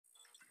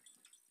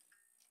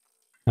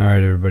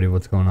Alright everybody,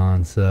 what's going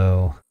on?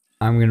 So,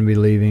 I'm going to be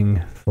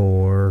leaving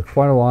for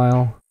quite a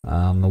while.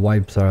 The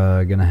wipes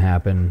are going to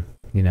happen,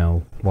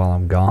 while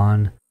I'm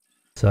gone.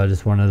 So I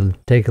just wanted to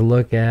take a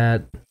look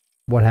at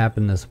what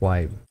happened this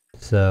wipe.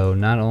 So,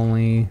 not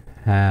only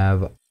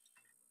have...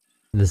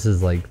 This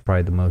is like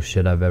probably the most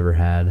shit I've ever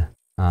had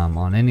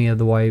on any of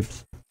the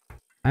wipes.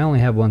 I only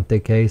have one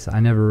thick case. I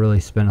never really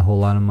spent a whole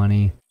lot of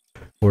money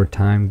or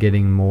time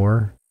getting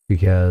more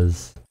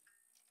because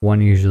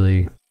one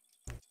usually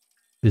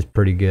is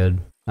pretty good.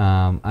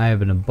 I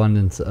have an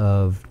abundance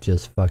of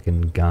just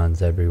fucking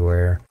guns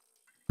everywhere.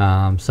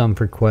 Some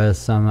for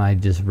quests, some I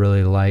just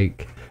really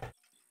like,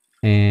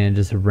 and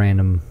just a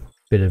random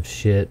bit of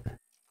shit.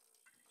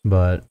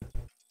 But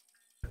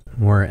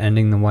we're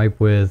ending the wipe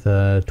with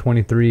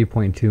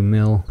 23.2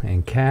 mil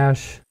in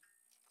cash.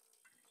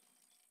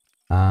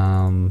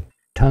 Tons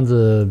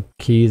of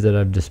keys that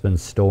I've just been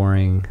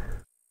storing.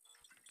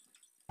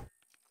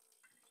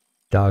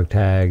 Dog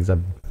tags,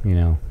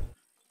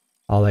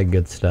 all that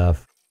good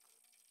stuff.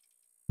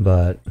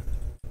 But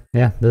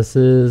yeah, this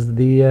is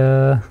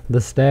the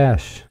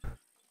stash.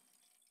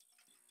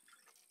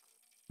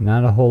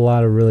 Not a whole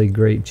lot of really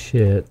great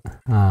shit.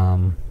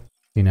 I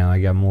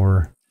got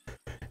more.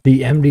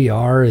 The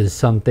MDR is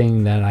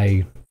something that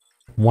I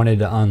wanted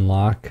to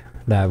unlock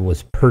that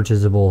was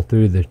purchasable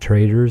through the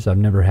traders. I've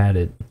never had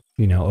it,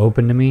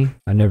 open to me.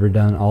 I've never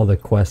done all the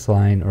quest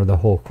line or the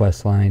whole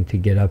quest line to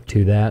get up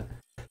to that.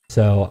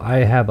 So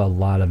I have a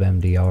lot of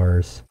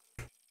MDRs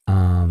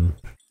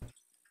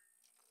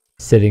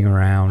sitting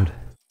around.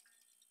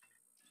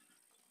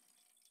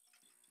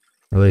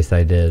 Or at least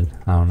I did.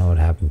 I don't know what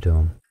happened to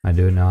them. I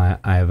do know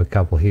I have a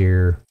couple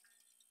here.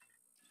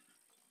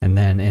 And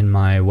then in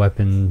my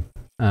weapon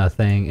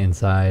thing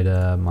inside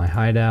my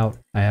hideout,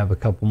 I have a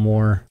couple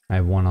more. I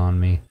have one on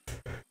me.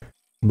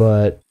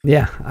 But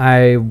yeah,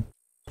 I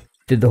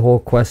did the whole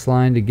quest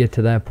line to get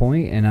to that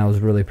point, and I was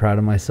really proud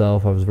of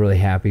myself. I was really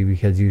happy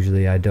because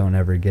usually I don't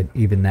ever get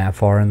even that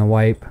far in the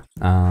wipe.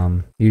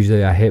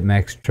 Usually I hit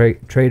max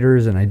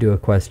traders and I do a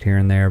quest here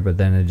and there, but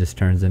then it just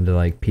turns into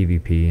like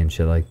PvP and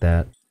shit like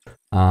that.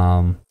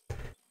 But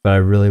I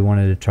really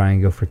wanted to try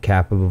and go for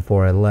Kappa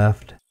before I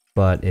left,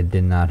 but it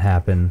did not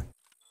happen.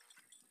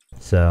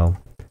 So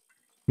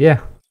yeah,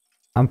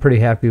 I'm pretty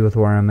happy with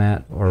where I'm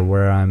at, or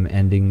where I'm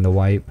ending the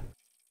wipe.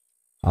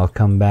 I'll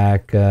come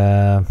back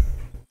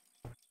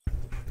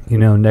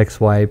next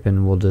wipe,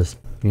 and we'll just,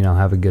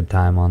 have a good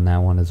time on that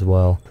one as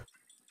well.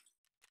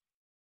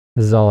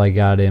 This is all I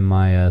got in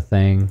my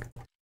thing.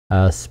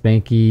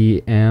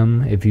 Spanky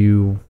M, if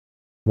you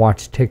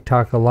watch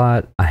TikTok a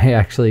lot, I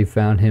actually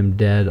found him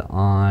dead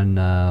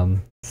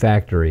on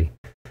Factory.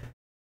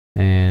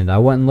 And I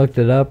went and looked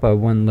it up. I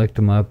went and looked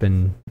him up,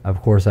 and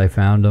of course I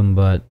found him,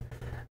 but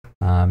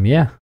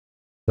yeah.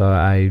 So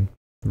I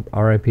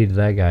RIP to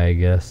that guy, I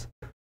guess.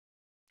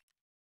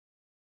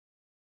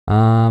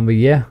 But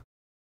yeah.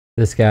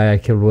 This guy I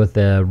killed with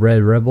a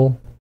Red Rebel.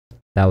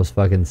 That was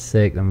fucking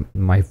sick.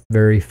 My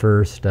very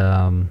first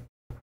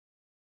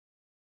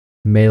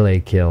melee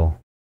kill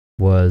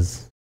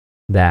was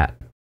that.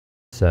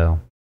 So,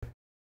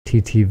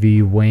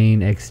 TTV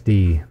Wayne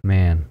XD.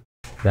 Man,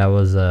 that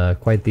was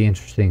quite the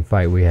interesting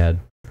fight we had.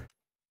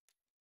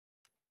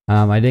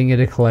 I didn't get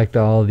to collect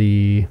all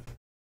the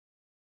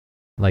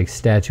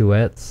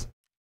statuettes,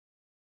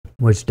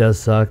 which does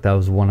suck. That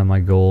was one of my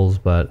goals,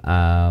 but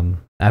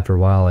after a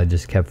while I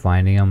just kept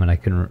finding them and I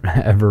couldn't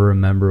ever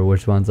remember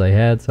which ones I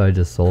had, so I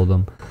just sold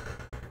them.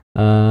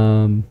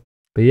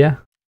 But yeah.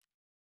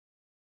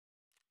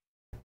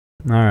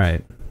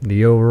 Alright,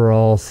 the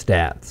overall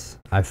stats.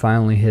 I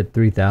finally hit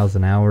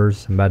 3,000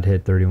 hours. I'm about to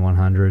hit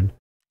 3,100.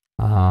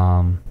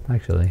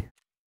 Actually.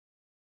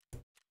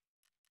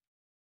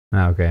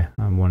 Okay,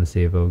 I want to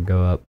see if it would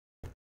go up.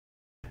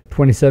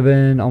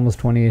 27, almost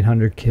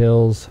 2,800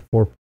 kills,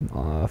 4.5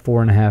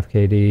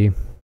 KD,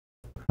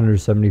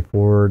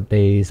 174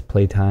 days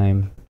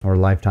playtime or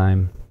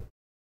lifetime,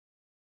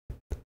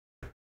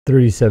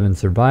 37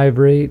 survive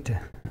rate,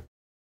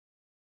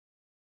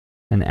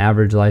 an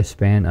average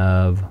lifespan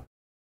of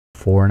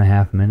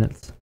 4.5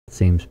 minutes.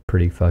 Seems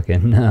pretty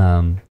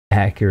fucking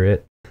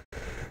accurate.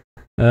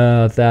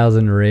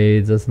 1,000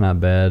 raids, that's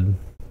not bad,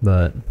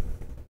 but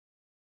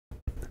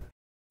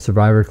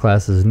survivor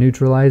class is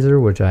neutralizer,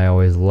 which I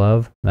always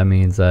love. That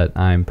means that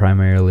I'm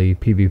primarily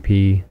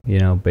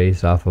PvP,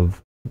 based off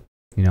of,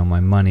 my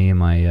money and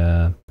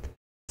my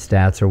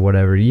stats or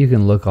whatever. You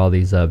can look all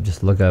these up.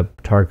 Just look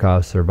up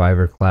Tarkov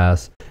survivor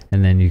class,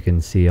 and then you can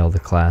see all the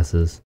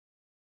classes.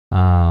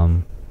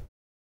 It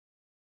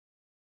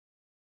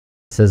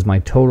says my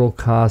total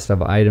cost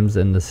of items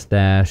in the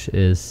stash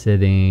is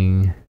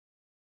sitting,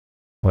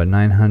 what,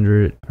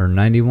 900 or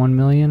 91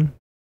 million?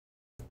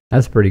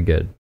 That's pretty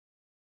good.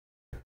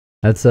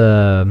 That's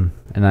and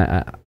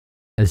I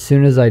as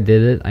soon as I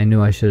did it, I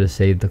knew I should have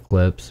saved the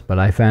clips, but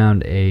I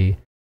found a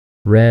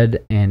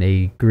red and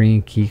a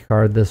green key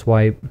card this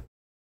wipe,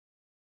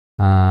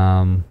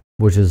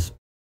 which is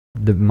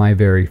my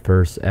very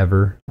first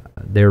ever.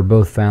 They were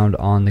both found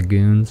on the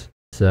goons,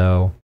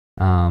 so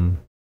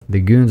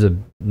the goons have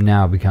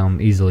now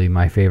become easily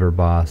my favorite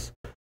boss.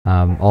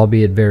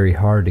 Albeit very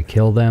hard to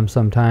kill them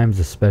sometimes,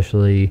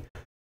 especially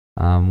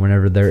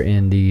whenever they're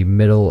in the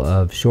middle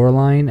of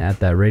shoreline at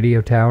that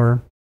radio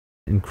tower.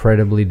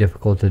 Incredibly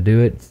difficult to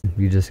do it.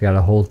 You just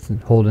gotta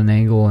hold an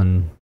angle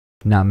and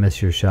not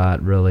miss your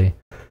shot, really.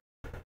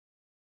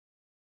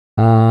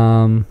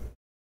 But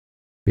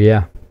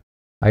yeah,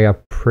 I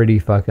got pretty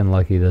fucking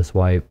lucky this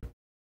wipe.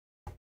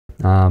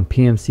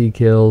 PMC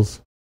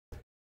kills,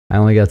 I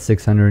only got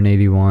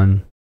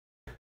 681,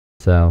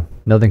 so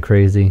nothing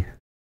crazy.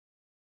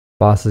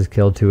 Bosses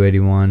killed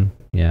 281.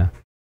 Yeah,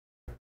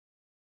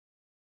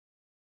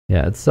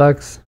 it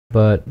sucks,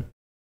 but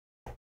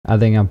I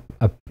think I'm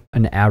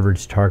an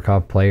average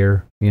Tarkov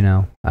player. You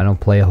know, I don't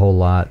play a whole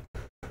lot.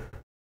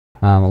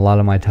 A lot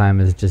of my time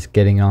is just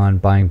getting on,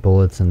 buying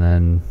bullets, and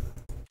then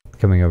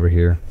coming over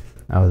here.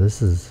 Oh,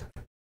 this is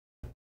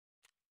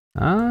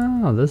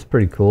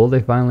pretty cool.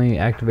 They finally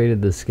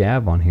activated the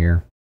scab on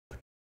here.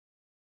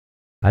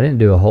 I didn't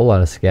do a whole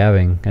lot of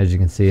scabbing. As you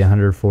can see,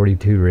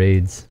 142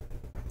 raids.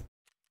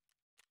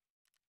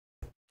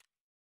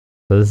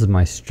 So this is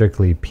my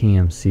strictly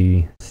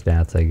PMC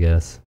stats, I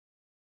guess.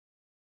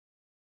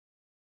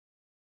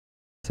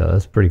 So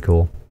that's pretty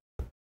cool.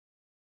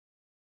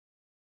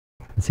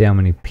 Let's see how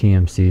many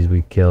PMCs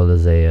we killed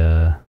as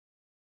a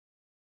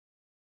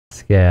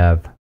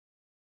scab.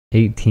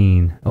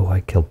 18. Oh,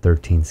 I killed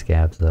 13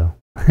 scabs though.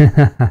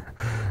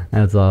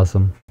 That's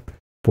awesome.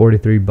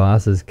 43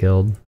 bosses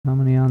killed. How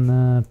many on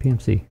the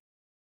PMC?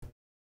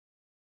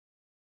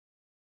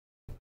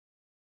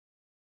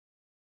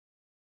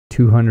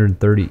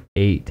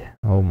 238.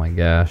 Oh my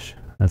gosh,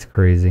 that's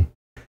crazy.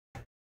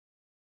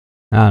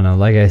 I don't know,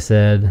 like I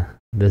said,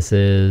 this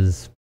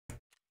is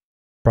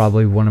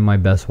probably one of my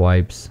best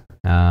wipes.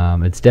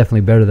 It's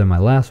definitely better than my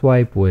last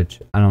wipe,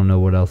 which I don't know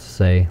what else to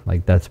say.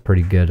 Like, that's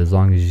pretty good as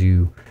long as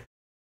you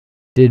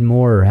did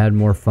more or had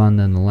more fun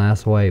than the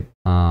last wipe.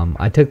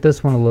 I took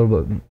this one a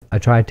little bit, I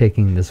tried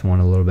taking this one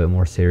a little bit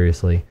more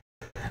seriously,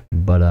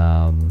 but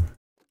I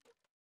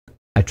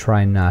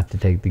try not to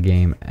take the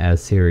game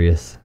as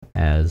serious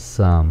as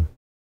some.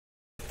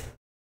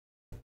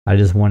 I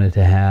just wanted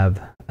to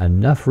have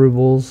enough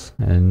rubles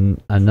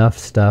and enough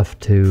stuff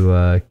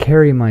to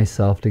carry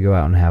myself to go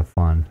out and have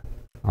fun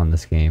on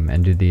this game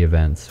and do the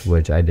events,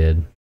 which I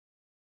did.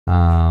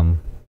 But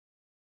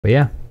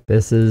yeah,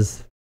 this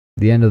is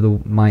the end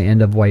of my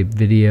end of wipe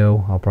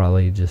video. I'll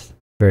probably just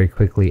very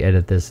quickly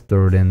edit this,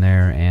 throw it in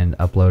there, and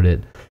upload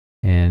it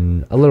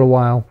in a little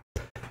while.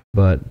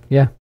 But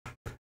yeah,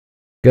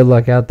 good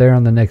luck out there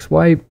on the next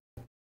wipe.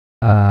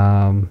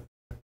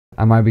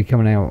 I might be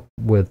coming out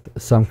with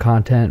some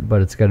content,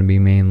 but it's going to be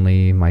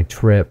mainly my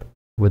trip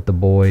with the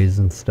boys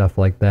and stuff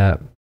like that.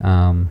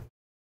 It's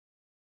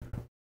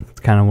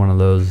kind of one of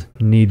those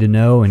need to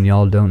know and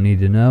y'all don't need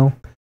to know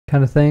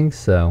kind of things.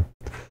 So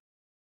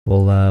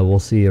we'll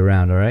see you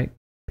around. All right,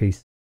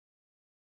 peace.